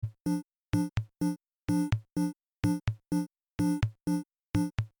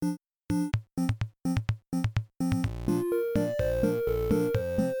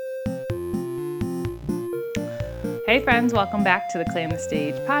friends. Welcome back to the Claim the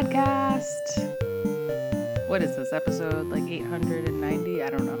Stage podcast. What is this, episode like 890? I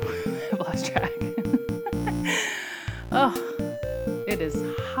don't know. I've lost track. Oh, it is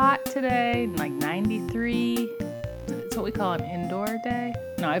hot today, like 93. It's what we call an indoor day.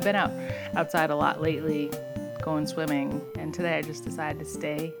 No, I've been outside a lot lately, going swimming, and today I just decided to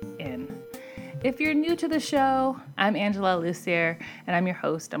stay in. If you're new to the show, I'm Angela Lucier, and I'm your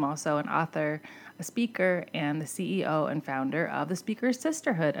host. I'm also an author, a speaker, and the CEO and founder of the Speaker's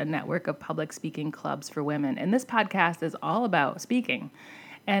Sisterhood, a network of public speaking clubs for women. And this podcast is all about speaking.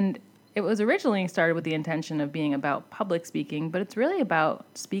 And it was originally started with the intention of being about public speaking, but it's really about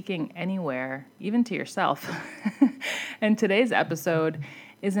speaking anywhere, even to yourself. And today's episode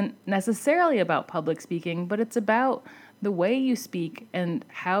isn't necessarily about public speaking, but it's about the way you speak and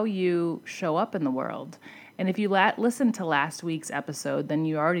how you show up in the world. And if you listen to last week's episode, then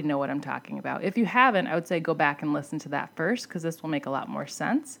you already know what I'm talking about. If you haven't, I would say go back and listen to that first, because this will make a lot more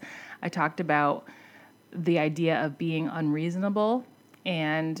sense. I talked about the idea of being unreasonable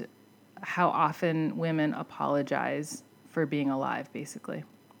and how often women apologize for being alive, basically.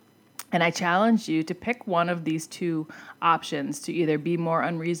 And I challenge you to pick one of these two options, to either be more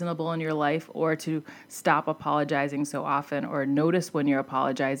unreasonable in your life or to stop apologizing so often, or notice when you're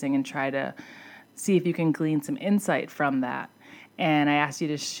apologizing and try to see if you can glean some insight from that. And I asked you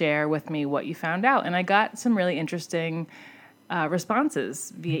to share with me what you found out. And I got some really interesting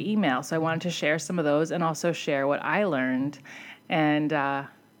responses via email. So I wanted to share some of those and also share what I learned. And I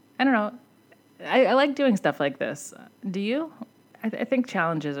don't know, I like doing stuff like this. Do you? I think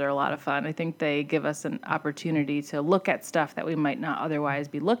challenges are a lot of fun. I think they give us an opportunity to look at stuff that we might not otherwise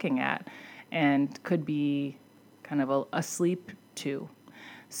be looking at and could be kind of asleep to.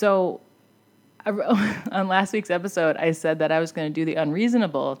 So on last week's episode, I said that I was going to do the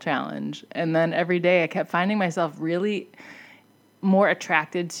unreasonable challenge. And then every day I kept finding myself really more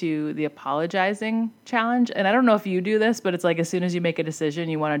attracted to the apologizing challenge. And I don't know if you do this, but it's like as soon as you make a decision,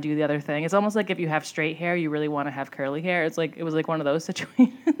 you want to do the other thing. It's almost like if you have straight hair, you really want to have curly hair. It was like one of those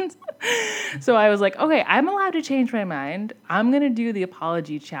situations. So I was like, okay, I'm allowed to change my mind. I'm going to do the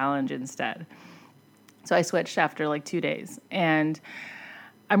apology challenge instead. So I switched after like 2 days. And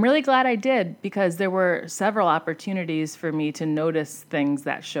I'm really glad I did, because there were several opportunities for me to notice things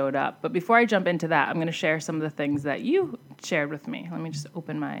that showed up. But before I jump into that, I'm going to share some of the things that you shared with me. Let me just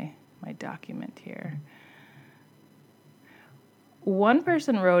open my document here. One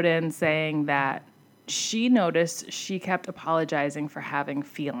person wrote in saying that she noticed she kept apologizing for having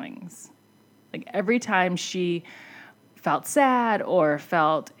feelings. Like every time she felt sad or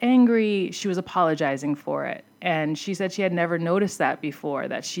felt angry, she was apologizing for it. And she said she had never noticed that before,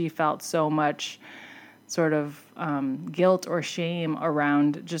 that she felt so much sort of guilt or shame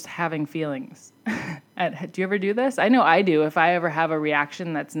around just having feelings. Do you ever do this? I know I do. If I ever have a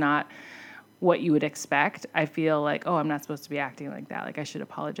reaction that's not what you would expect, I feel like, oh, I'm not supposed to be acting like that. Like I should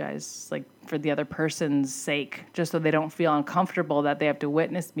apologize, like for the other person's sake, just so they don't feel uncomfortable that they have to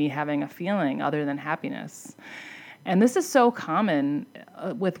witness me having a feeling other than happiness. And this is so common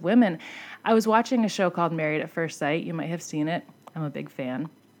with women. I was watching a show called Married at First Sight. You might have seen it. I'm a big fan.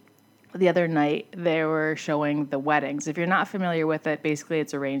 The other night, they were showing the weddings. If you're not familiar with it, basically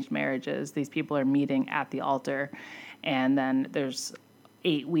it's arranged marriages. These people are meeting at the altar, and then there's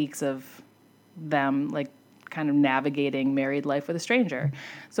 8 weeks of them like kind of navigating married life with a stranger.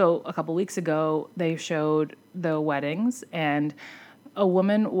 So a couple weeks ago, they showed the weddings, and a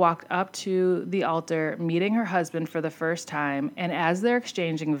woman walked up to the altar, meeting her husband for the first time, and as they're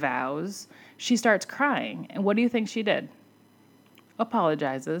exchanging vows, she starts crying. And what do you think she did?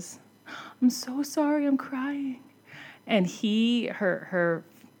 Apologizes. I'm so sorry, I'm crying. And her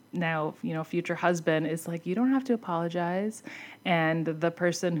now, future husband is like, you don't have to apologize. And the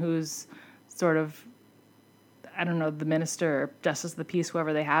person who's sort of, I don't know, the minister, or justice of the peace,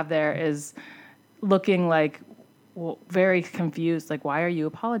 whoever they have there, is looking like, well, very confused, like, why are you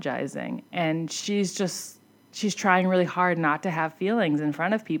apologizing? And she's trying really hard not to have feelings in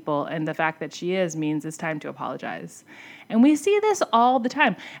front of people, and the fact that she means it's time to apologize. And we see this all the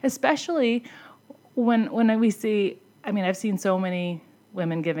time, especially when we see, I've seen so many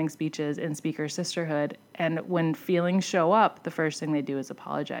women giving speeches in Speaker's Sisterhood, and when feelings show up, the first thing they do is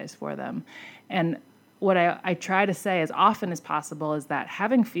apologize for them. And what I try to say as often as possible is that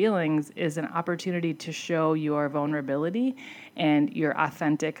having feelings is an opportunity to show your vulnerability and your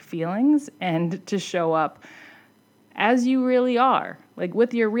authentic feelings, and to show up as you really are, like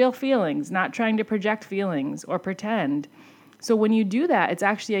with your real feelings, not trying to project feelings or pretend. So when you do that, it's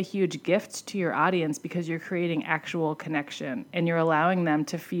actually a huge gift to your audience, because you're creating actual connection and you're allowing them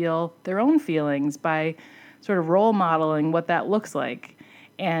to feel their own feelings by sort of role modeling what that looks like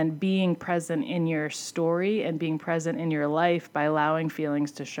and being present in your story and being present in your life by allowing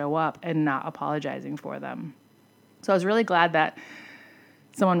feelings to show up and not apologizing for them. So I was really glad that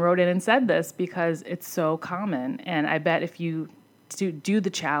someone wrote in and said this because it's so common. And I bet if you do the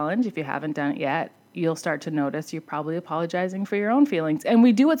challenge, if you haven't done it yet, you'll start to notice you're probably apologizing for your own feelings. And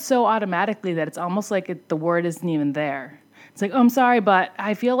we do it so automatically that it's almost like the word isn't even there. It's like, oh, I'm sorry, but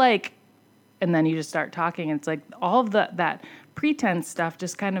I feel like, and then you just start talking. And it's like all of that pretense stuff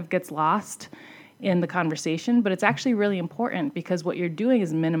just kind of gets lost in the conversation, but it's actually really important because what you're doing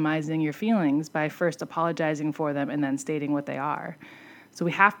is minimizing your feelings by first apologizing for them and then stating what they are. So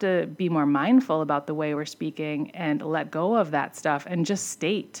we have to be more mindful about the way we're speaking and let go of that stuff and just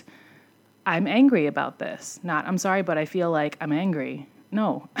state, I'm angry about this. Not, I'm sorry, but I feel like I'm angry.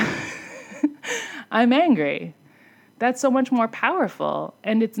 No, I'm angry. That's so much more powerful.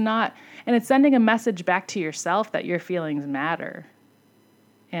 And it's sending a message back to yourself that your feelings matter.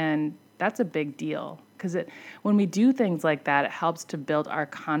 And that's a big deal because when we do things like that, it helps to build our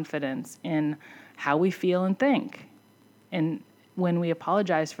confidence in how we feel and think. And when we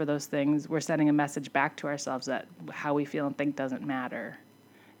apologize for those things, we're sending a message back to ourselves that how we feel and think doesn't matter.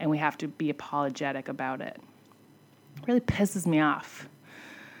 And we have to be apologetic about it. It really pisses me off.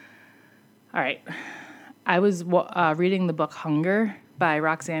 All right. I was reading the book Hunger by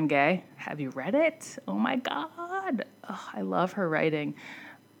Roxane Gay. Have you read it? Oh my God. Oh, I love her writing.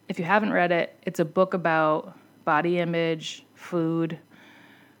 If you haven't read it, it's a book about body image, food,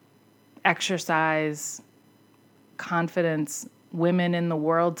 exercise, confidence, women in the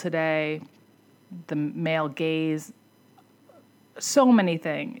world today, the male gaze, so many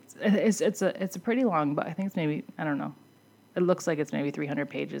things. It's a pretty long book. I think it's maybe, I don't know. It looks like it's maybe 300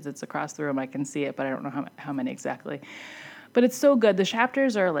 pages. It's across the room. I can see it, but I don't know how many exactly. But it's so good. The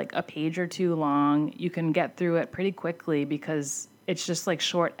chapters are like a page or two long. You can get through it pretty quickly because it's just like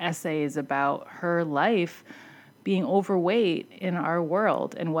short essays about her life being overweight in our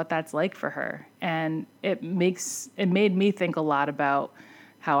world and what that's like for her. And it made me think a lot about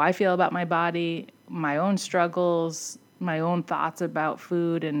how I feel about my body, my own struggles, my own thoughts about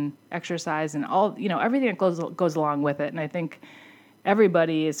food and exercise and all, everything that goes along with it. And I think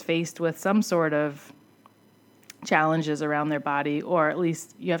everybody is faced with some sort of challenges around their body, or at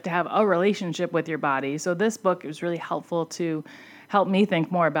least you have to have a relationship with your body. So this book was really helpful to help me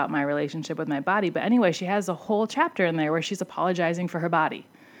think more about my relationship with my body. But anyway, she has a whole chapter in there where she's apologizing for her body.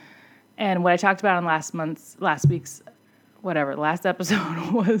 And what I talked about on last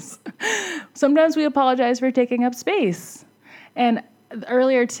episode was sometimes we apologize for taking up space. And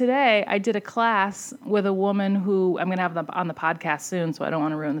earlier today, I did a class with a woman who I'm going to have on the podcast soon, so I don't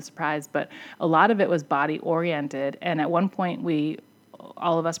want to ruin the surprise, but a lot of it was body oriented. And at one point,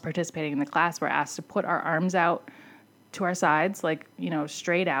 all of us participating in the class were asked to put our arms out to our sides, like,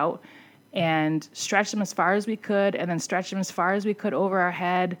 straight out, and stretch them as far as we could, and then stretch them as far as we could over our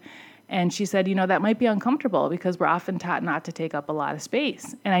head. And she said, that might be uncomfortable because we're often taught not to take up a lot of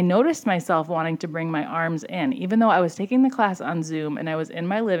space. And I noticed myself wanting to bring my arms in. Even though I was taking the class on Zoom and I was in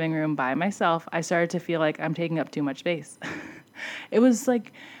my living room by myself, I started to feel like I'm taking up too much space. It was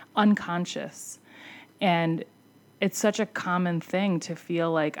like unconscious. And it's such a common thing to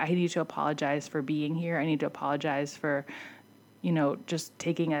feel like I need to apologize for being here. I need to apologize for, just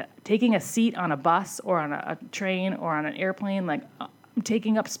taking a seat on a bus or on a train or on an airplane. Like, I'm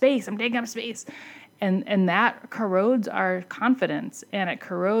taking up space. And that corrodes our confidence and it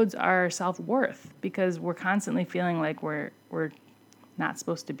corrodes our self-worth because we're constantly feeling like we're not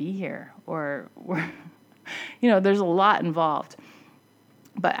supposed to be here or there's a lot involved.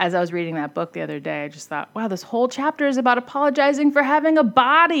 But as I was reading that book the other day, I just thought, wow, this whole chapter is about apologizing for having a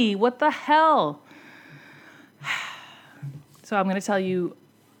body. What the hell? So I'm going to tell you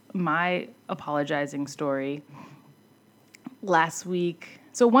my apologizing story. Last week,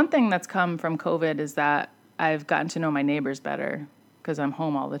 so one thing that's come from COVID is that I've gotten to know my neighbors better because I'm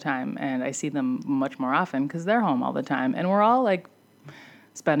home all the time and I see them much more often because they're home all the time. And we're all like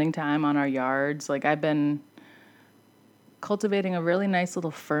spending time on our yards. Like I've been cultivating a really nice little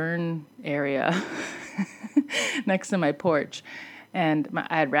fern area next to my porch. And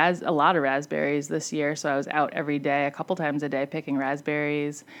I had a lot of raspberries this year, so I was out every day, a couple times a day, picking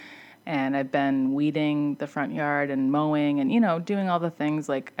raspberries. And I've been weeding the front yard and mowing and, doing all the things.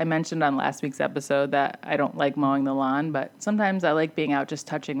 Like I mentioned on last week's episode that I don't like mowing the lawn, but sometimes I like being out just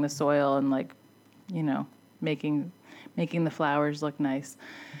touching the soil and making the flowers look nice.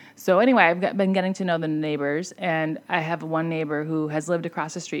 So anyway, I've been getting to know the neighbors, and I have one neighbor who has lived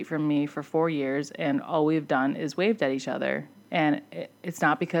across the street from me for 4 years, and all we've done is waved at each other. And it's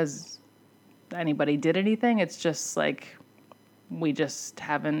not because anybody did anything. It's just like we just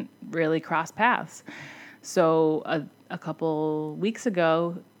haven't really crossed paths. So a couple weeks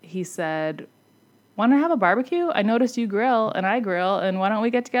ago, he said, want to have a barbecue? I noticed you grill and I grill, and why don't we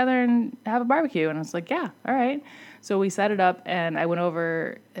get together and have a barbecue? And I was like, yeah, all right. So we set it up, and I went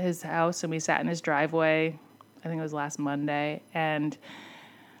over his house and we sat in his driveway. I think it was last Monday, and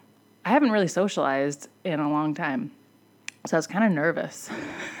I haven't really socialized in a long time. So I was kind of nervous.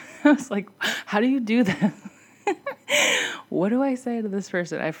 I was like, how do you do this? What do I say to this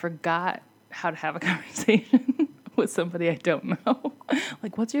person? I forgot how to have a conversation with somebody I don't know.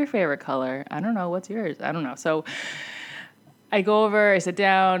 Like, what's your favorite color? I don't know. What's yours? I don't know. So I go over, I sit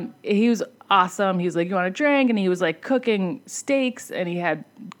down. He was awesome. He was like, you want a drink? And he was like cooking steaks, and he had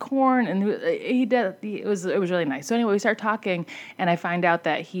corn, and it was really nice. So anyway, we start talking, and I find out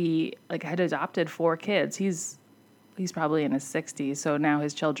that he like had adopted 4 kids. He's probably in his 60s, so now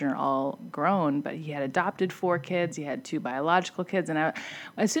his children are all grown, but he had adopted 4 kids. He had 2 biological kids, and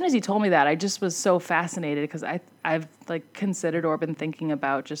as soon as he told me that, I just was so fascinated because I've like considered or been thinking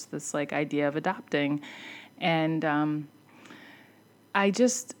about just this like idea of adopting, and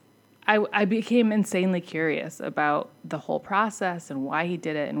I became insanely curious about the whole process and why he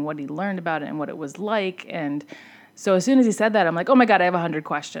did it and what he learned about it and what it was like. And so as soon as he said that, I'm like, oh my God, I have 100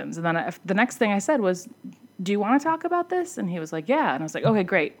 questions. And then the next thing I said was, do you want to talk about this? And he was like, yeah. And I was like, okay,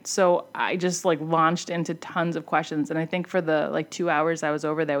 great. So I just like launched into tons of questions. And I think for the like 2 hours I was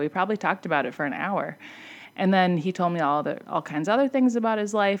over there, we probably talked about it for an hour. And then he told me all kinds of other things about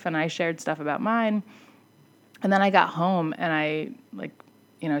his life, and I shared stuff about mine. And then I got home and I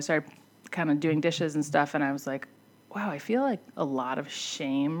started kind of doing dishes and stuff. And I was like, wow, I feel like a lot of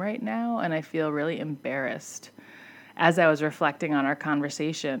shame right now. And I feel really embarrassed as I was reflecting on our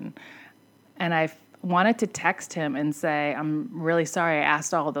conversation. And I wanted to text him and say, I'm really sorry I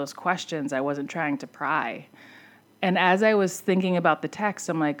asked all of those questions. I wasn't trying to pry. And as I was thinking about the text,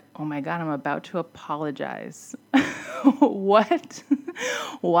 I'm like, oh my God, I'm about to apologize. What?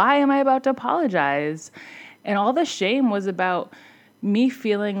 Why am I about to apologize? And all the shame was about me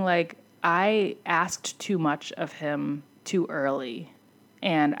feeling like I asked too much of him too early.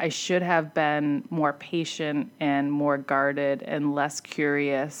 And I should have been more patient and more guarded and less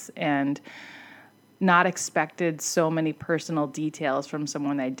curious and not expected so many personal details from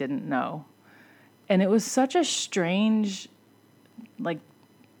someone I didn't know. And it was such a strange, like,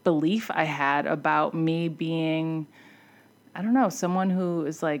 belief I had about me being, I don't know, someone who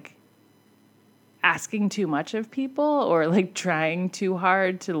is like asking too much of people or like trying too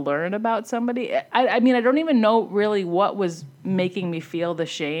hard to learn about somebody. I mean, I don't even know really what was making me feel the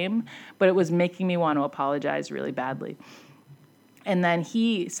shame, but it was making me want to apologize really badly. And then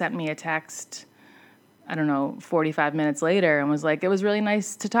he sent me a text, I don't know, 45 minutes later, and was like, it was really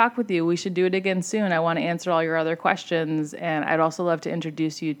nice to talk with you. We should do it again soon. I want to answer all your other questions. And I'd also love to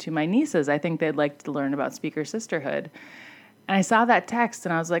introduce you to my nieces. I think they'd like to learn about Speaker Sisterhood. And I saw that text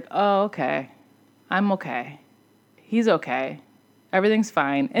and I was like, oh, okay. I'm okay. He's okay. Everything's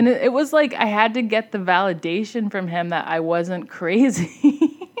fine. And it was like I had to get the validation from him that I wasn't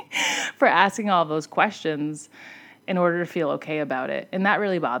crazy for asking all those questions in order to feel okay about it. And that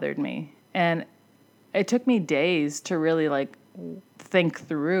really bothered me. And it took me days to really like think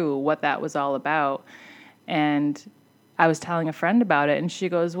through what that was all about. And I was telling a friend about it, and she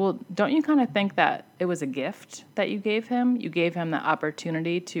goes, well, don't you kind of think that it was a gift that you gave him? You gave him the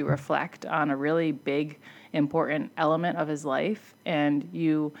opportunity to reflect on a really big, important element of his life, and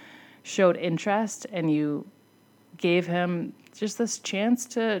you showed interest, and you gave him just this chance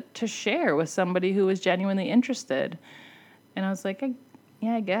to share with somebody who was genuinely interested. And I was like,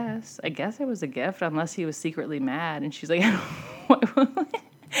 yeah, I guess it was a gift, unless he was secretly mad. And she's like, what?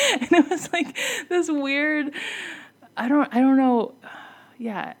 And it was like this weird, I don't know.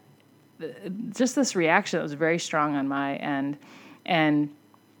 Yeah. Just this reaction that was very strong on my end. And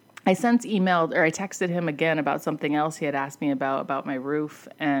I since I texted him again about something else he had asked me about my roof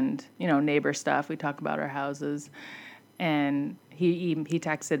and, neighbor stuff. We talk about our houses. And he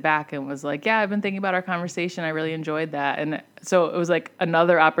texted back and was like, yeah, I've been thinking about our conversation. I really enjoyed that. And so it was like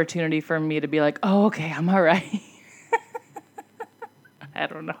another opportunity for me to be like, oh, okay, I'm all right. I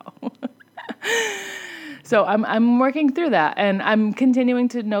don't know. So I'm working through that, and I'm continuing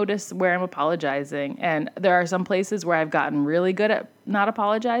to notice where I'm apologizing. And there are some places where I've gotten really good at not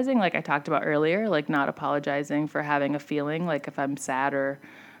apologizing, like I talked about earlier, like not apologizing for having a feeling, like if I'm sad or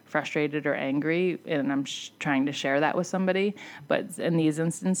frustrated or angry, and I'm trying to share that with somebody. But in these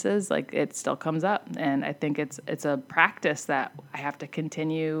instances, like it still comes up, and I think it's a practice that I have to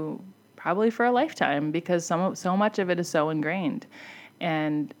continue probably for a lifetime because so much of it is so ingrained.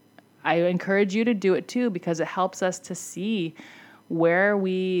 And I encourage you to do it too, because it helps us to see where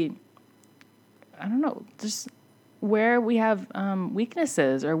we, just where we have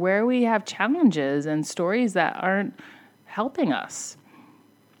weaknesses or where we have challenges and stories that aren't helping us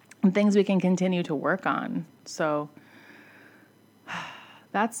and things we can continue to work on. So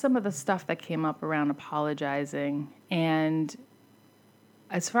that's some of the stuff that came up around apologizing. And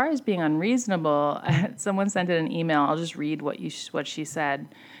as far as being unreasonable, someone sent in an email. I'll just read what she said.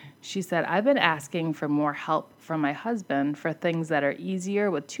 She said, I've been asking for more help from my husband for things that are easier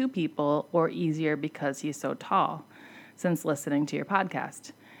with two people or easier because he's so tall since listening to your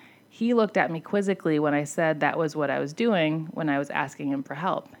podcast. He looked at me quizzically when I said that was what I was doing when I was asking him for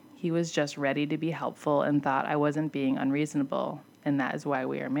help. He was just ready to be helpful and thought I wasn't being unreasonable, and that is why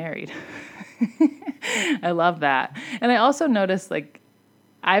we are married. I love that. And I also noticed,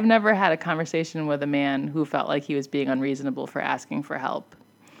 I've never had a conversation with a man who felt like he was being unreasonable for asking for help.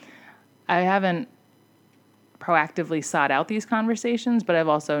 I haven't proactively sought out these conversations, but I've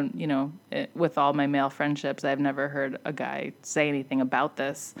also, with all my male friendships, I've never heard a guy say anything about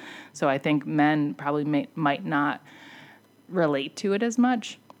this. So I think men probably might not relate to it as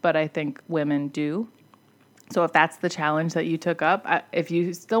much, but I think women do. So if that's the challenge that you took up, if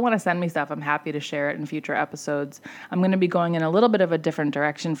you still want to send me stuff, I'm happy to share it in future episodes. I'm going to be going in a little bit of a different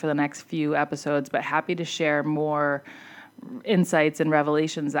direction for the next few episodes, but happy to share more insights and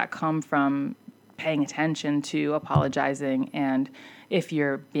revelations that come from paying attention to apologizing and if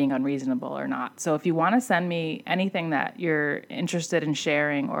you're being unreasonable or not. So if you want to send me anything that you're interested in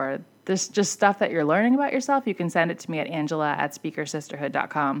sharing or this just stuff that you're learning about yourself, you can send it to me at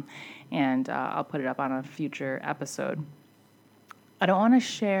angela@speakersisterhood.com, and I'll put it up on a future episode. I don't want to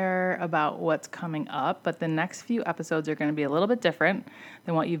share about what's coming up, but the next few episodes are going to be a little bit different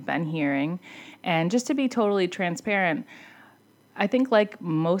than what you've been hearing. And just to be totally transparent, I think like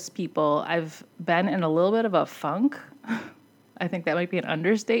most people, I've been in a little bit of a funk. I think that might be an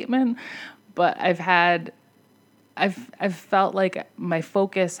understatement, but I've felt like my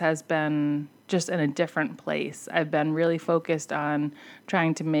focus has been just in a different place. I've been really focused on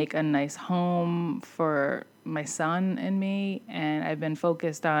trying to make a nice home for my son and me, and I've been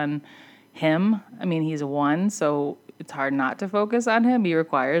focused on him. I mean, he's one, so it's hard not to focus on him. He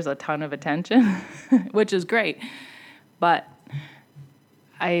requires a ton of attention, which is great. But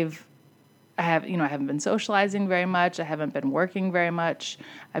I haven't been socializing very much. I haven't been working very much.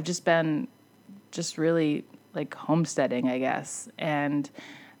 I've just been really like homesteading, I guess, and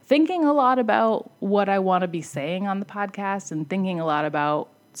thinking a lot about what I want to be saying on the podcast and thinking a lot about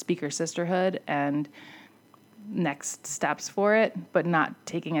Speaker Sisterhood and next steps for it, but not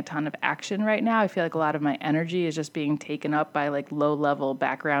taking a ton of action right now. I feel like a lot of my energy is just being taken up by like low-level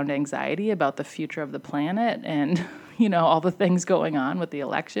background anxiety about the future of the planet and, all the things going on with the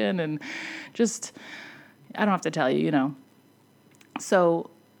election and just, I don't have to tell you,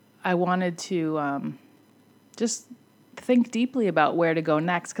 So I wanted to just think deeply about where to go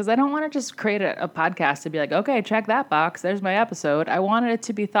next, because I don't want to just create a podcast to be like, okay, check that box, there's my episode. I wanted it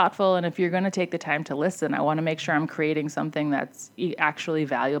to be thoughtful, and if you're going to take the time to listen, I want to make sure I'm creating something that's actually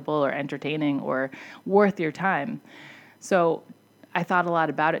valuable or entertaining or worth your time. So I thought a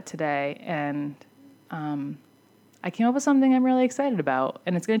lot about it today, and I came up with something I'm really excited about,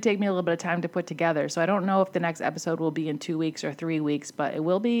 and it's going to take me a little bit of time to put together. So I don't know if the next episode will be in 2 weeks or 3 weeks, but it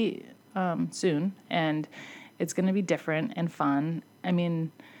will be soon, and it's going to be different and fun. I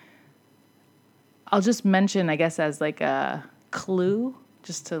mean, I'll just mention, I guess, as like a clue,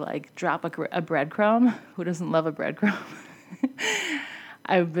 just to like drop a breadcrumb. Who doesn't love a breadcrumb?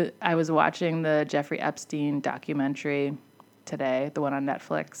 I was watching the Jeffrey Epstein documentary today, the one on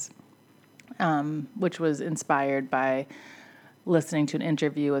Netflix, which was inspired by listening to an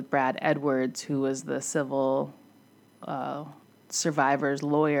interview with Brad Edwards, who was the civil survivor's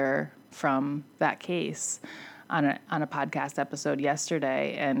lawyer from that case, on a podcast episode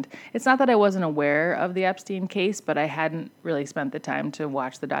yesterday. And it's not that I wasn't aware of the Epstein case, but I hadn't really spent the time to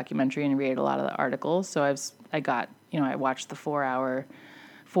watch the documentary and read a lot of the articles. So I watched the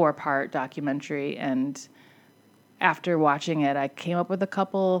 4-part documentary, and after watching it, I came up with a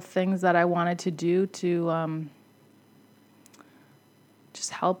couple things that I wanted to do to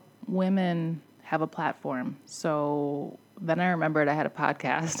just help women have a platform. So then I remembered I had a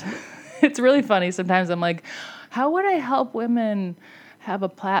podcast. It's really funny. Sometimes I'm like, how would I help women have a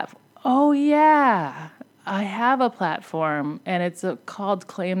platform? Oh, yeah, I have a platform, and it's called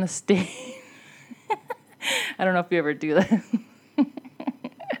Claim the State. I don't know if you ever do that.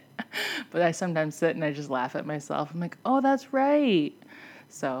 But I sometimes sit and I just laugh at myself. I'm like, oh, that's right.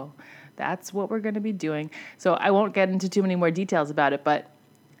 So that's what we're going to be doing. So I won't get into too many more details about it, but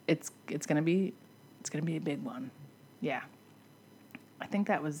it's gonna be a big one. Yeah. I think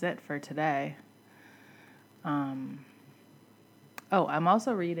that was it for today. I'm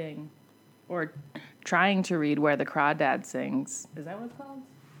also reading, or trying to read, Where the Crawdads Sings. Is that what it's called?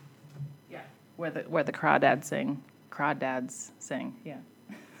 Yeah. Where the Crawdads Sing. Yeah.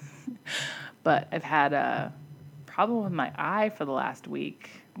 But I've had a problem with my eye for the last week.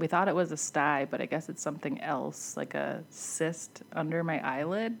 We thought it was a sty, but I guess it's something else, like a cyst under my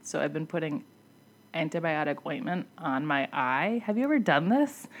eyelid. So I've been putting antibiotic ointment on my eye. Have you ever done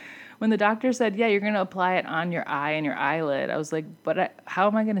this? When the doctor said, yeah, you're going to apply it on your eye and your eyelid, I was like, how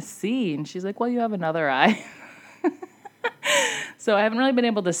am I going to see? And she's like, well, you have another eye. So I haven't really been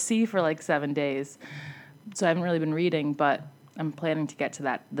able to see for like 7 days. So I haven't really been reading, but I'm planning to get to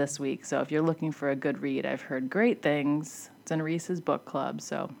that this week. So if you're looking for a good read, I've heard great things. It's in Reese's book club,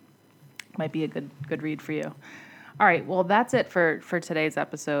 so it might be a good read for you. All right, well, that's it for today's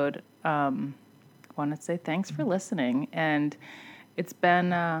episode. Want to say thanks for listening, and it's been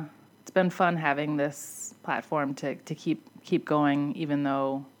fun having this platform to keep going, even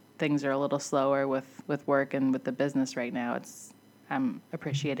though things are a little slower with work and with the business right now. I'm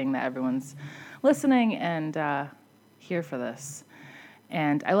appreciating that everyone's listening and here for this.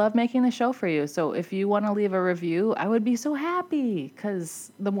 And I love making the show for you. So if you want to leave a review, I would be so happy,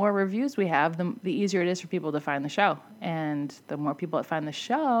 because the more reviews we have, the easier it is for people to find the show. And the more people that find the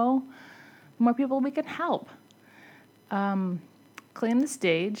show, the more people we can help. Clean the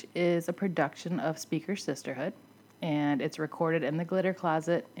Stage is a production of Speaker Sisterhood, and it's recorded in the Glitter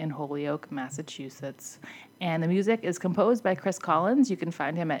Closet in Holyoke, Massachusetts. And the music is composed by Chris Collins. You can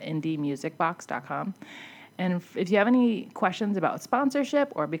find him at indiemusicbox.com. And if you have any questions about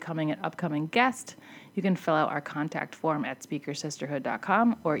sponsorship or becoming an upcoming guest, you can fill out our contact form at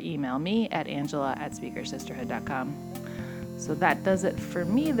speakersisterhood.com or email me at angela@speakersisterhood.com. So that does it for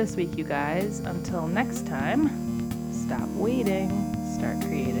me this week, you guys. Until next time, stop waiting, start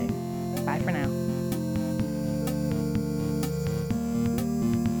creating. Bye for now.